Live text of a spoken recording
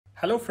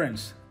Hello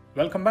friends,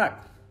 welcome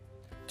back.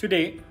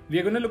 Today we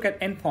are going to look at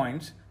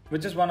endpoints,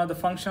 which is one of the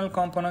functional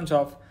components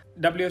of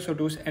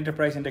WSO2's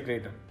enterprise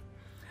integrator.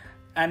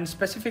 And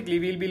specifically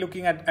we'll be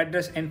looking at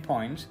address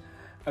endpoints,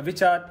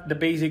 which are the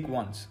basic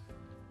ones.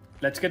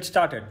 Let's get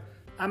started.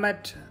 I'm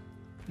at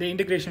the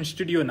integration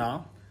studio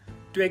now.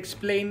 To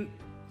explain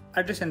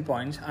address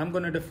endpoints, I'm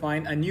going to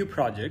define a new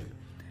project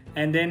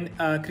and then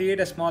create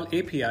a small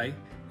API,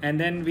 and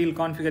then we'll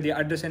configure the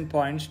address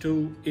endpoints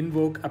to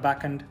invoke a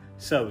backend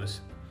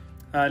service.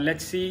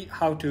 Let's see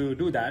how to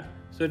do that.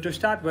 So to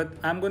start with,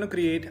 I'm going to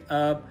create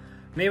a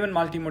Maven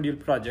multi-module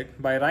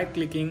project by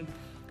right-clicking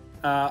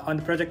on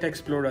the Project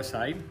Explorer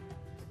side,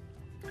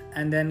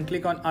 and then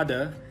click on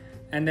Other,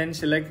 and then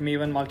select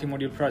Maven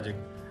multi-module project.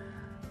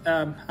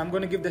 I'm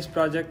going to give this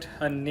project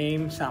a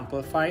name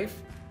sample5,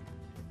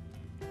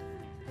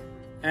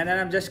 and then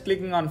I'm just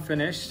clicking on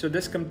Finish. So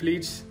this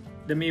completes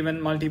the Maven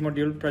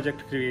multi-module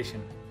project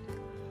creation.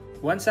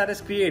 Once that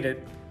is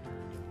created,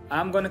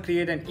 I'm going to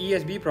create an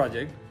ESB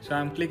project. So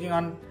I'm clicking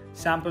on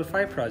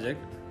sample5 project,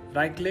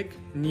 right click,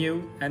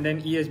 new, and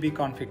then ESB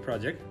config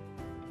project.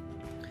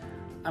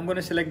 I'm going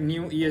to select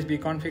new ESB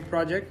config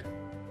project,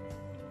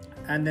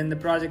 and then the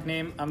project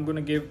name I'm going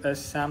to give a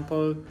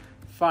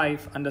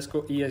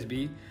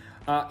sample5_ESB.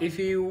 If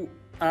you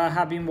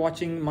have been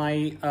watching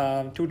my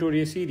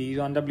tutorial series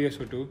on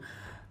WSO2,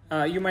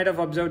 you might have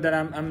observed that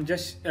I'm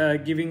just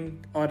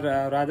giving, or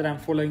rather I'm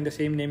following the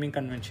same naming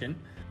convention.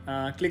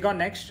 Click on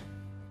next.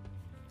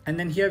 And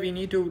then here we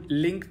need to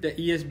link the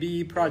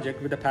ESB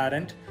project with the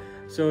parent.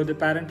 So the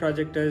parent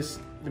project is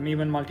the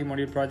Maven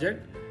multi-module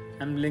project.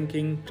 I'm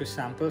linking to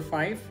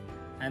sample5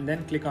 and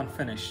then click on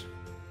Finish.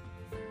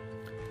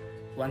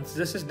 Once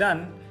this is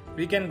done,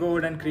 we can go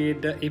ahead and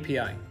create the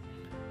API.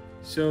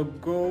 So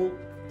go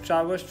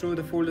traverse through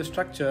the folder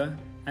structure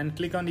and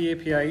click on the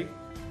API,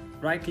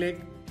 right click,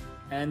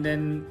 and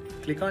then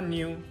click on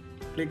New,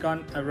 click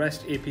on a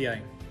REST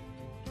API.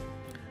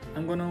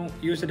 I'm going to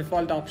use the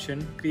default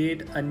option,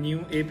 create a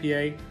new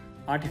API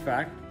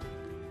artifact.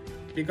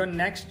 Click on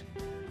Next,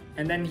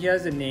 and then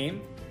here's the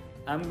name.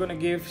 I'm going to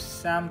give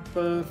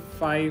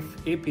sample5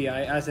 API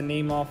as the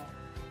name of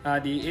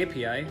the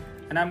API,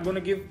 and I'm going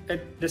to give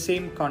it the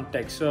same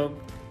context. So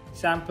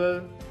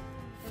sample5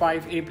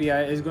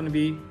 API is going to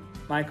be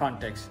my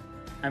context.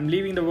 I'm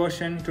leaving the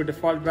version to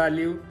default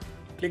value.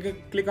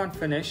 Click on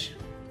Finish,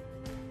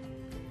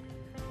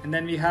 and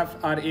then we have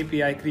our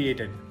API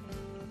created.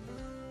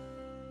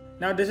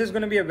 Now this is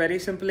going to be a very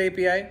simple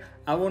API.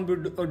 I won't be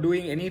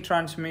doing any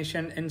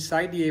transformation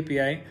inside the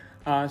API.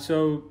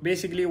 So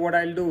basically what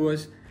I'll do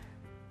is,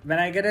 when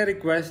I get a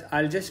request,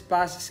 I'll just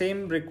pass the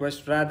same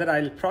request. Rather,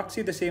 I'll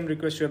proxy the same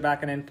request to a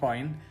backend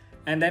endpoint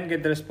and then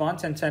get the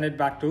response and send it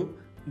back to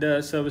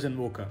the service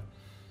invoker.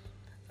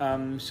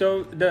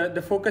 So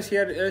the focus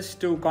here is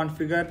to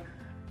configure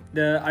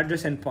the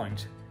address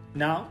endpoints.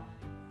 Now,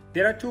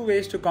 there are two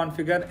ways to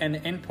configure an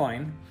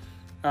endpoint.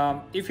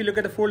 If you look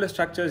at the folder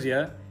structures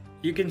here,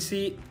 you can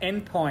see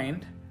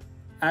endpoint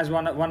as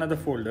one of the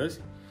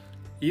folders.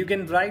 You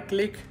can right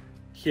click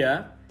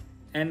here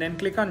and then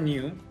click on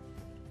New,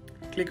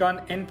 click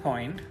on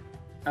Endpoint,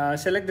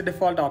 select the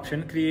default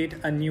option, create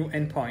a new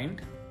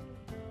endpoint,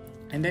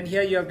 and then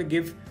here you have to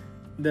give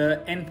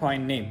the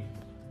endpoint name.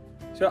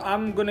 So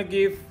I'm going to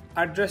give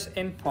address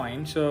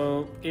endpoint,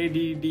 so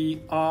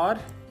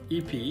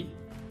ADDREP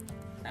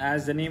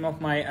as the name of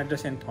my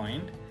address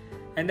endpoint,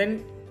 and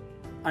then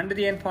under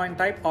the endpoint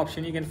type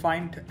option, you can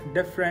find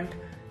different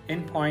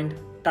endpoint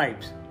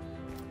types.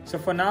 So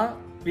for now,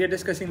 we are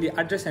discussing the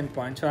address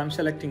endpoint, so I'm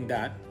selecting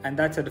that, and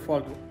that's a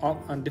default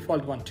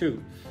one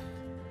too.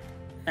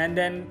 And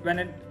then when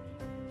it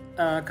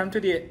comes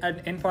to the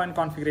endpoint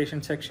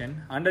configuration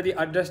section, under the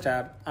address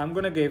tab, I'm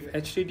going to give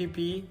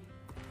http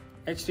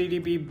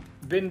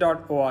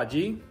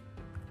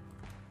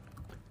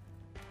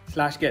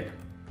bin.org/get.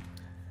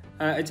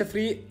 It's a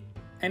free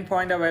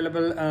endpoint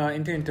available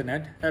in the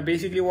internet.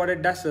 Basically what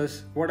it does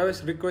is, whatever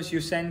request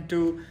you send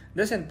to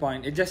this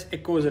endpoint, it just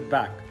echoes it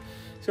back.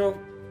 So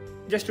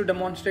just to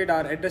demonstrate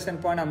our address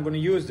endpoint, I'm going to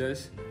use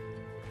this.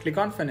 Click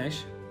on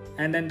Finish,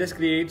 and then this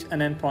creates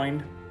an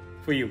endpoint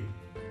for you.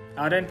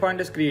 Our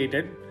endpoint is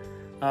created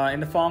in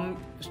the form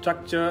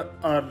structure,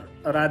 or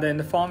rather in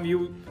the form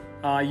view.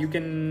 You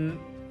can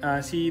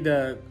see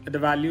the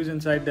values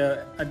inside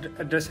the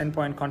address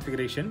endpoint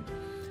configuration.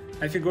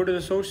 If you go to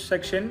the source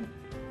section,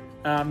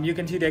 you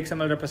can see the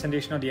XML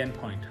representation of the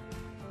endpoint.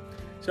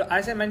 So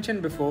as I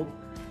mentioned before,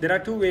 there are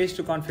two ways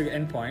to configure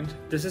endpoints.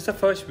 This is the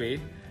first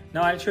way.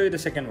 Now I'll show you the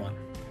second one.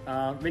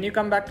 When you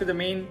come back to the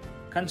main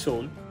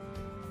console,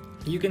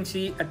 you can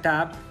see a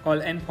tab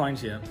called Endpoints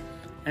here,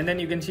 and then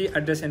you can see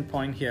address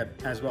endpoint here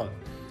as well.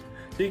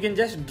 So you can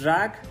just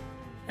drag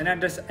an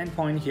address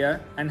endpoint here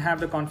and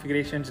have the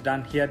configurations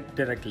done here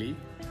directly,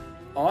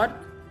 or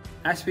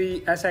as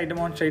I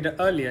demonstrated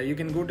earlier, you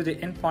can go to the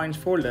endpoints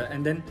folder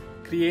and then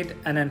create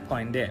an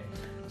endpoint there.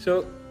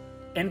 So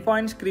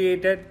endpoints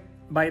created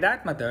by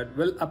that method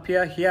will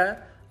appear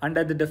here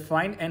under the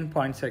defined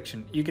endpoint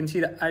section. You can see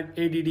the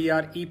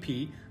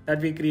ADDREP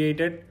that we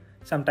created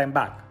some time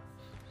back.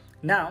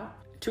 Now,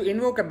 to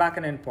invoke a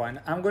backend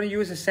endpoint, I'm going to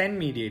use a send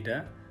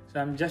mediator. So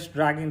I'm just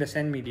dragging the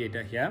send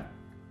mediator here.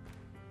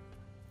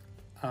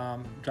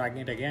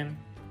 Dragging it again.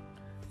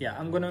 Yeah,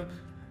 I'm going to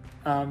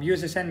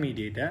use a send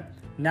mediator.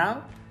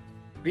 Now,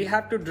 we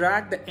have to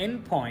drag the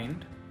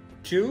endpoint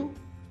to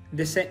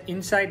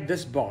inside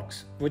this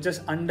box, which is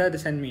under the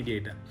send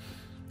mediator.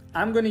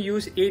 I'm going to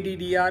use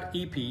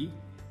ADDR-EP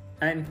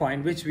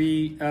endpoint, which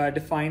we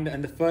defined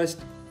in the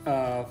first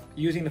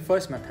using the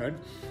first method.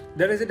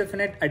 There is a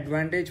definite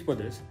advantage for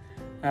this.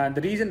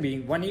 The reason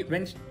being, when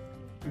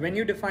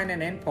you define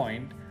an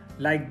endpoint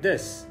like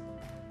this,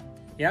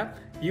 yeah,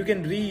 you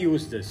can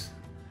reuse this.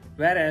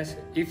 Whereas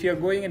if you're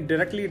going and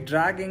directly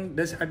dragging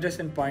this address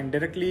endpoint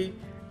directly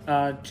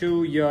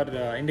to your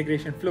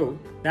integration flow,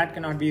 that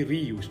cannot be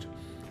reused.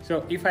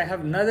 So if I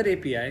have another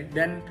API,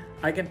 then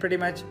I can pretty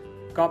much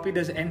copy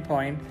this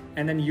endpoint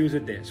and then use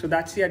it there. So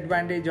that's the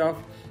advantage of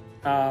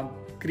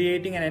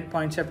creating an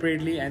endpoint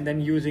separately and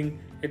then using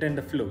it in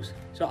the flows.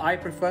 So I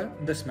prefer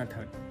this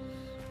method.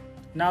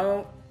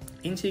 Now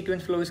in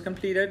sequence flow is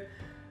completed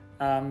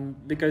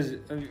because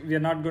we are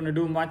not going to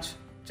do much.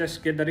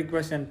 Just get the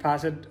request and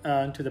pass it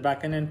to the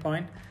backend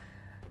endpoint.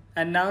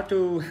 And now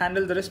to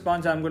handle the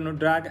response, I'm going to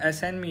drag a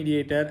send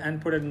mediator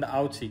and put it in the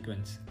out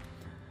sequence.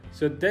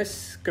 So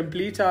this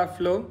completes our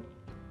flow.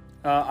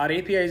 Our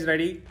API is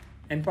ready.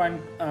 Endpoint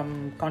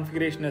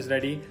configuration is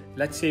ready.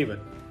 Let's save it.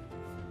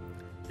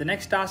 The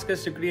next task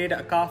is to create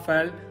a car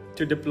file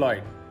to deploy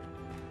it.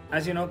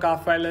 As you know, car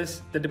file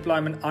is the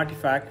deployment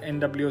artifact in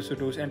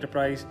WSO2's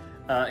enterprise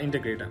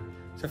integrator.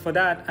 So for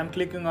that, I'm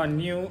clicking on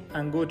new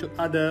and go to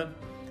other,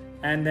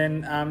 and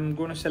then I'm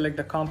going to select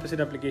the composite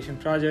application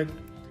project.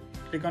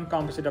 Click on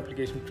composite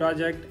application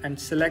project and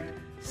select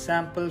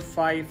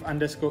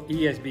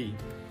sample5_esb.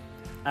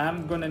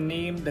 I'm going to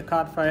name the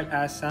car file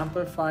as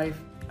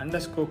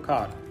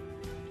sample5_car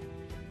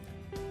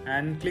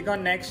and click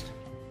on next.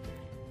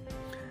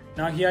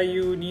 Now here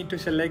you need to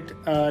select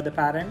the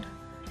parent.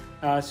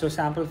 So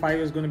sample5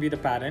 is going to be the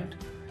parent.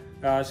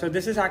 So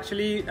this is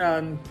actually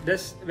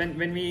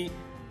when we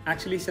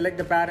actually select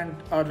the parent,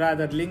 or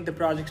rather link the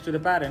projects to the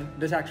parent,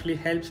 this actually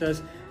helps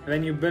us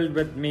when you build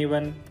with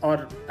Maven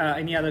or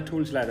any other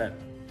tools like that.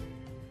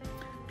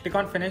 Click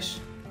on finish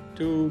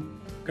to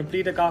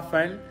complete a car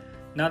file.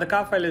 Now the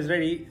car file is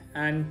ready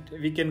and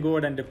we can go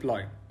ahead and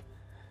deploy.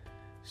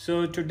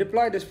 So to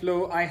deploy this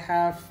flow, I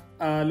have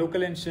a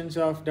local instance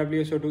of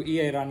WSO2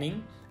 EI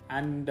running,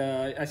 and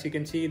as you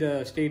can see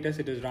the status,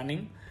 it is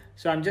running.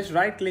 So I'm just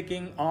right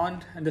clicking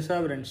on the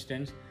server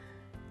instance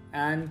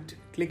and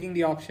clicking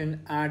the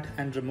option add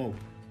and remove.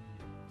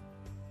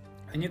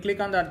 When you click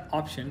on that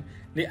option,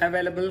 the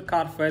available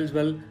car files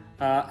will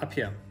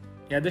appear.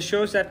 Yeah, this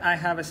shows that I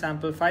have a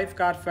sample5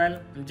 car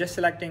file. I'm just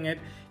selecting it.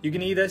 You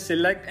can either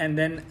select and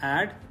then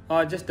add,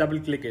 or just double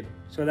click it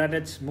so that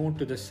it's moved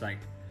to this side.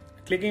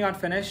 Clicking on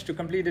finish to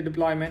complete the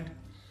deployment.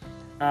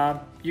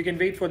 You can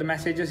wait for the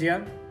messages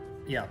here.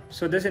 Yeah,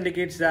 so this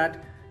indicates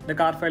that the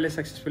car file is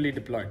successfully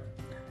deployed.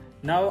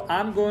 Now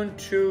I'm going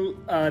to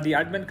the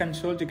admin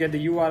console to get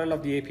the URL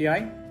of the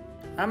API.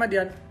 I'm at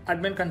the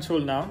admin console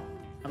now.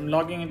 I'm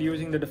logging in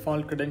using the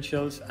default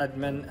credentials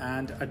admin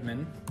and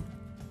admin.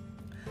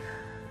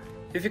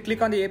 If you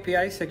click on the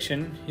API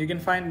section, you can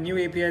find a new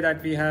API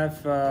that we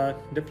have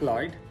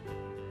deployed.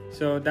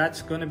 So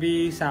that's going to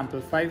be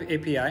sample5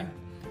 API.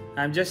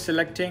 I'm just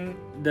selecting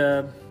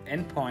the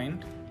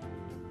endpoint.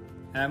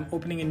 I'm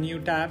opening a new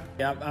tab.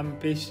 Yeah, I'm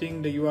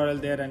pasting the URL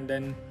there and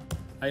then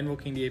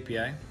invoking the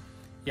API.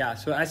 Yeah,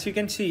 so as you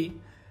can see,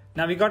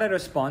 now we got a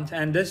response,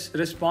 and this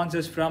response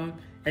is from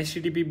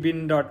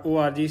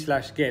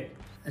http:/bin.org/get.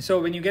 So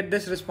when you get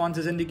this response,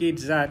 this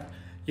indicates that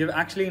you've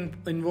actually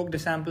invoked the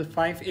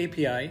sample5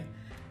 API,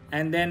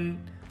 and then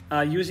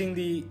using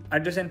the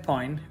address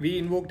endpoint, we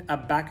invoked a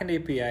backend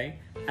API,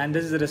 and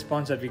this is the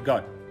response that we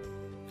got.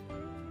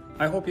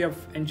 I hope you have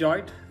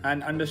enjoyed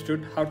and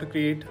understood how to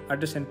create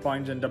address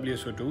endpoints in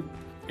WSO2.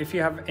 If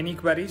you have any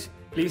queries,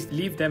 please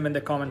leave them in the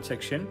comment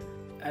section.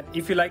 And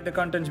if you like the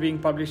contents being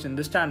published in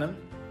this channel,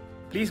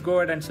 please go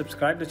ahead and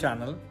subscribe the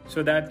channel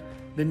so that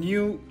the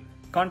new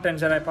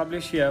contents that I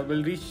publish here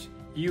will reach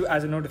you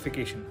as a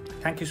notification.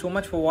 Thank you so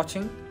much for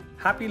watching.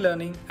 Happy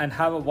learning and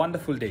have a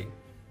wonderful day.